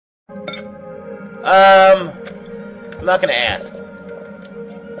I'm not gonna ask.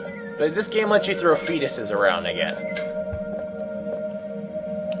 But this game lets you throw fetuses around, I guess.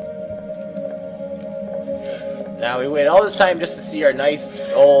 Now, we waited all this time just to see our nice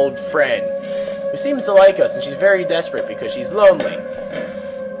old friend, who seems to like us, and she's very desperate because she's lonely.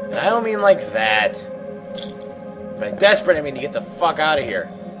 And I don't mean like that. By desperate, I mean to get the fuck out of here.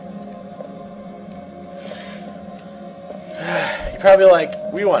 You're probably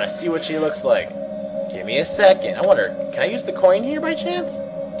like, we want to see what she looks like. Give me a second. I wonder, can I use the coin here by chance?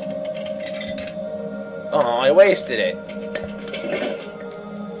 Oh, I wasted it.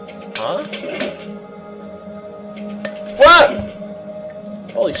 Huh? What?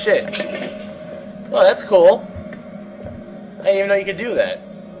 Holy shit. Oh, that's cool. I didn't even know you could do that.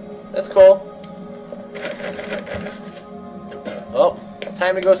 That's cool. Well, it's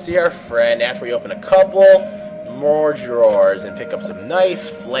time to go see our friend after we open a couple more drawers and pick up some nice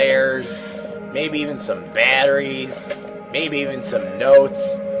flares, maybe even some batteries, maybe even some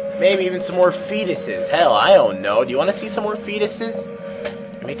notes, maybe even some more fetuses. Hell, I don't know. Do you want to see some more fetuses?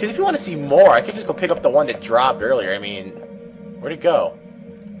 I mean, because if you want to see more, I could just go pick up the one that dropped earlier. I mean, where'd it go?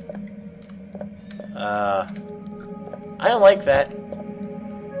 I don't like that.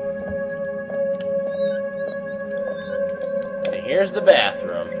 And here's the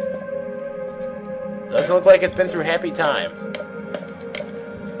bathroom. Doesn't look like it's been through happy times.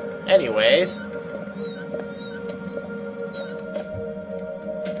 Anyways.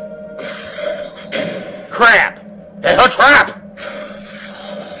 Crap! It's a trap!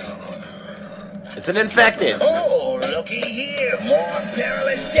 It's an infected. Oh, looky here. More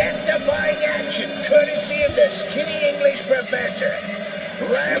perilous death-defying action, courtesy of the skinny English professor.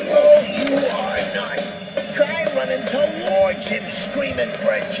 Rambo, you are not. Try running towards him, screaming for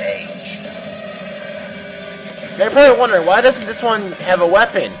a change. They're probably wondering, why doesn't this one have a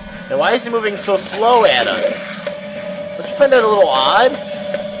weapon? And why is he moving so slow at us? Don't you find that a little odd?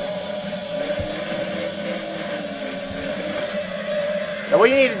 Now what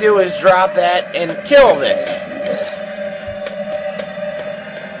you need to do is drop that and kill this.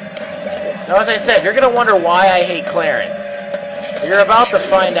 Now as I said, you're going to wonder why I hate Clarence. You're about to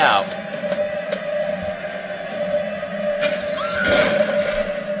find out.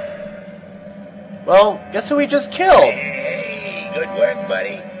 Well, guess who we just killed? Hey, good work,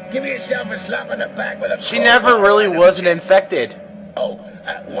 buddy. Give yourself a slap on the back with a... She never really wasn't infected. Oh,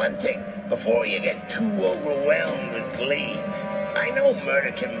 one thing, before you get too overwhelmed with glee. I know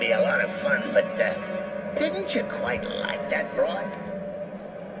murder can be a lot of fun, but didn't you quite like that broad?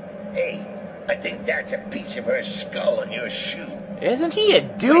 Hey, I think that's a piece of her skull on your shoe. Isn't he a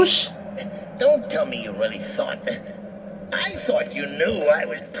douche? Wait, don't tell me you really thought... I thought you knew I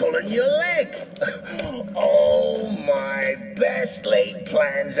was pulling your leg. Oh, my best laid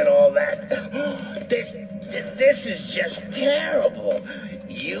plans and all that. This is just terrible.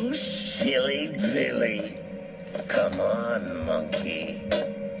 You silly Billy. Come on, monkey.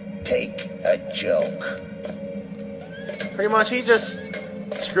 Take a joke. Pretty much he just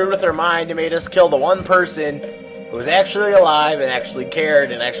screwed with her mind and made us kill the one person who was actually alive and actually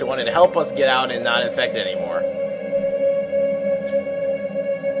cared and actually wanted to help us get out and not infect anymore.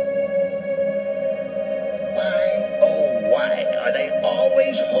 Are they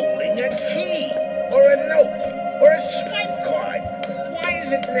always holding a key, or a note, or a swipe card? Why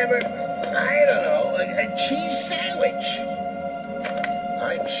is it never, I don't know, a cheese sandwich?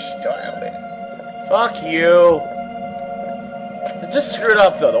 I'm starving. Fuck you. They just screwed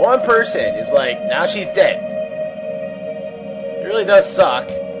up, though. The one person is like, now she's dead. It really does suck.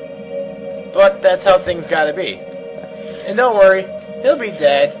 But that's how things gotta be. And don't worry, he'll be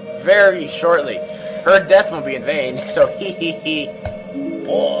dead very shortly. Her death won't be in vain, so hee hee hee.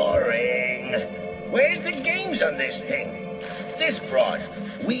 Boring. Where's the games on this thing? This broad,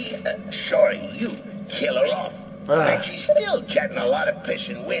 you kill her off. And she's still jetting a lot of piss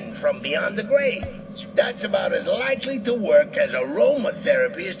and wind from beyond the grave. That's about as likely to work as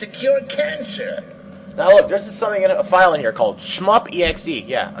aromatherapy is to cure cancer. Now look, there's something in a file in here called shmup.exe.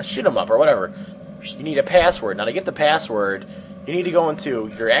 Yeah, a shoot 'em up or whatever. You need a password. Now to get the password, you need to go into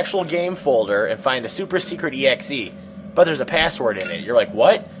your actual game folder and find the super secret exe. But there's a password in it. You're like,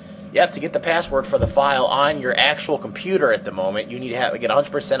 what? Yep, to get the password for the file on your actual computer at the moment, you need to get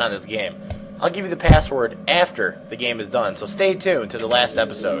 100% on this game. I'll give you the password after the game is done, so stay tuned to the last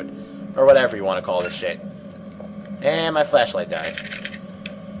episode. Or whatever you want to call this shit. And my flashlight died.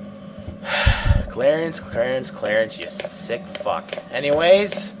 Clarence, you sick fuck.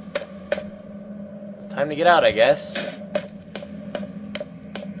 Anyways, it's time to get out, I guess.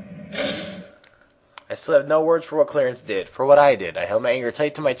 still have no words for what Clarence did, for what I did. I held my anger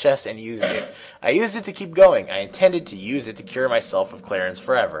tight to my chest and used it. I used it to keep going. I intended to use it to cure myself of Clarence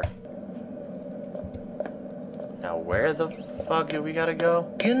forever. Now, where the fuck do we gotta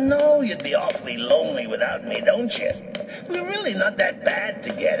go? You know you'd be awfully lonely without me, don't you? We're really not that bad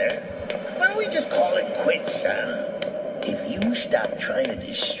together. Why don't we just call it quits, huh? If you stop trying to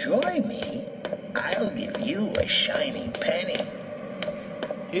destroy me, I'll give you a shiny penny.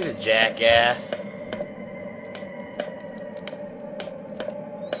 He's a jackass.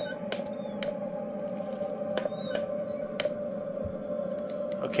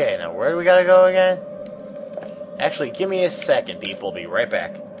 Okay, now where do we gotta go again? Actually, give me a second, people. Be right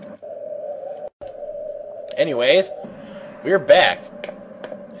back. Anyways, we're back.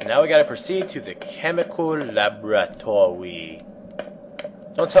 And now we gotta proceed to the chemical laboratory.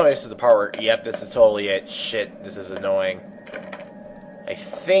 Don't tell me this is the part where, yep, this is totally it. Shit, this is annoying. I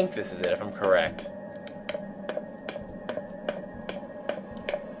think this is it, if I'm correct.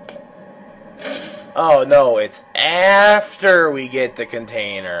 Oh, no, it's after we get the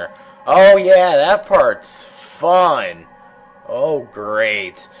container. Oh, yeah, that part's fun. Oh,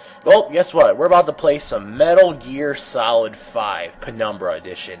 great. Well, guess what? We're about to play some Metal Gear Solid 5 Penumbra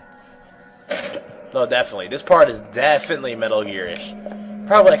Edition. No, definitely. This part is definitely Metal Gear-ish.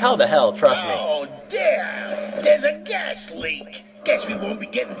 Probably like, how the hell? Trust me. Oh, damn! There's a gas leak. Guess we won't be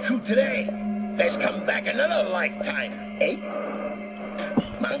getting through today. Let's come back another lifetime, eh?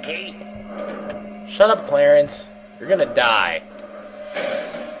 Monkey? Shut up, Clarence. You're gonna die.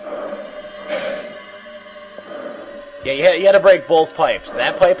 Yeah, you had to break both pipes.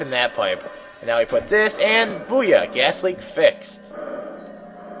 That pipe and that pipe. And now we put this, and booyah! Gas leak fixed.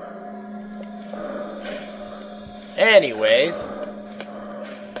 Anyways,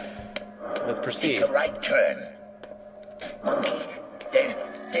 let's proceed. Take a right turn. Monkey,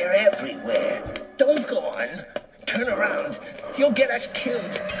 they're everywhere. Don't go on. Turn around. You'll get us killed.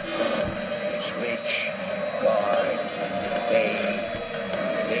 Switch. Guard. They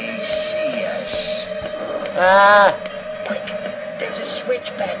see us. Ah! Quick, there's a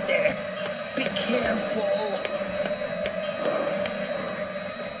switch back there. Be careful.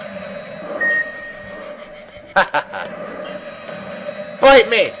 Fight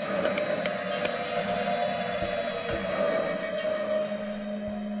me!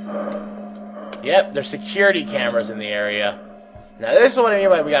 Yep, there's security cameras in the area. Now this is what I mean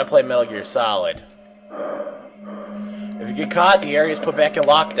by we gotta play Metal Gear Solid. If you get caught, the area is put back in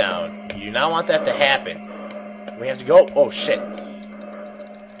lockdown. You do not want that to happen. We have to go... Oh, shit.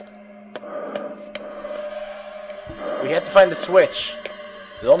 We have to find the switch.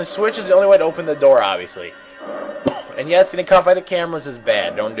 The only switch is the only way to open the door, obviously. And yeah, it's getting caught by the cameras is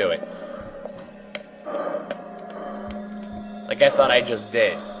bad. Don't do it. Like I thought I just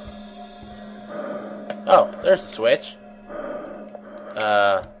did. Oh, there's the switch.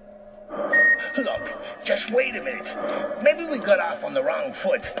 Look, just wait a minute. Maybe we got off on the wrong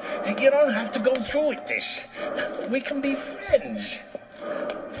foot. You don't have to go through with this. We can be friends.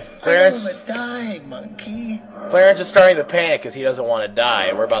 Clarence, I don't want to die, monkey. Clarence is starting to panic because he doesn't want to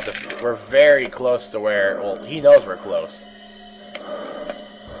die. We're very close to where, well, he knows we're close.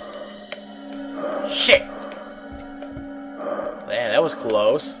 Shit! Man, that was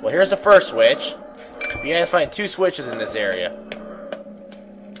close. Well, here's the first switch. We gotta find 2 switches in this area.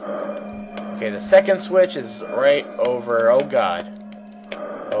 Okay, the second switch is right over. Oh, God.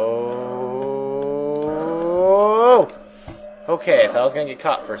 Oh. Okay, I thought I was gonna get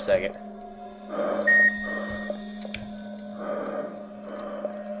caught for a second.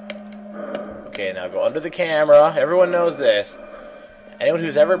 Okay, now go under the camera. Everyone knows this. Anyone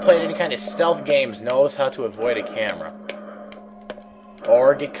who's ever played any kind of stealth games knows how to avoid a camera.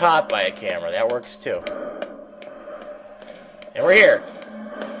 Or get caught by a camera. That works too. And we're here.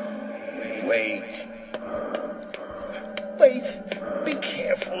 Wait. Be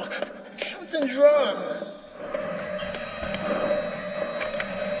careful. Something's wrong.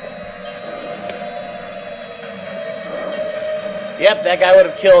 Yep, that guy would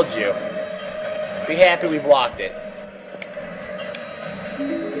have killed you. Be happy we blocked it.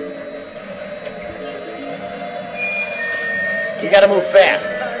 We gotta move fast.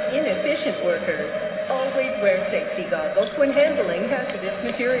 Are inefficient workers. Always wear safety goggles when handling hazardous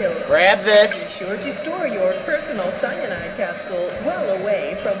materials. Grab this. Be sure to store your personal cyanide capsule well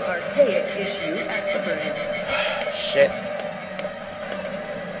away from archaic issue Axoburn. Shit.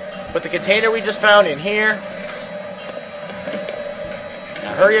 Put the container we just found in here.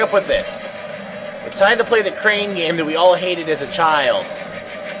 Now hurry up with this. It's time to play the crane game that we all hated as a child.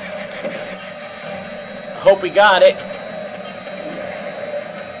 I hope we got it.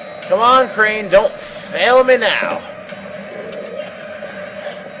 Come on, Crane, don't Fail me now.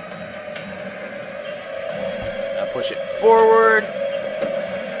 Now push it forward.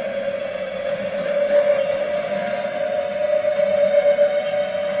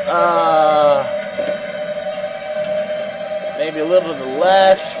 Maybe a little to the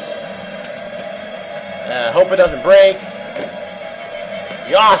left. Hope it doesn't break.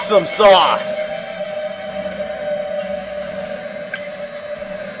 The awesome sauce.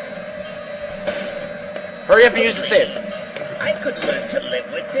 Hurry up and use the save. I could learn to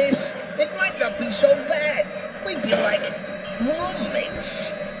live with this. It might not be so bad. We'd be like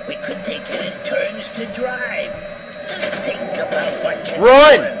roommates. We could take it in turns to drive. Just think about what you're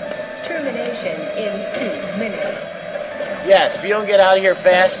doing. Termination in 2 minutes. Yes, if you don't get out of here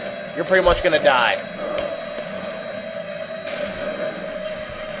fast, you're pretty much going to die.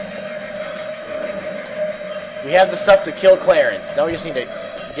 We have the stuff to kill Clarence. Now we just need to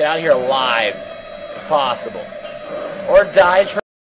get out of here alive, if possible. Or die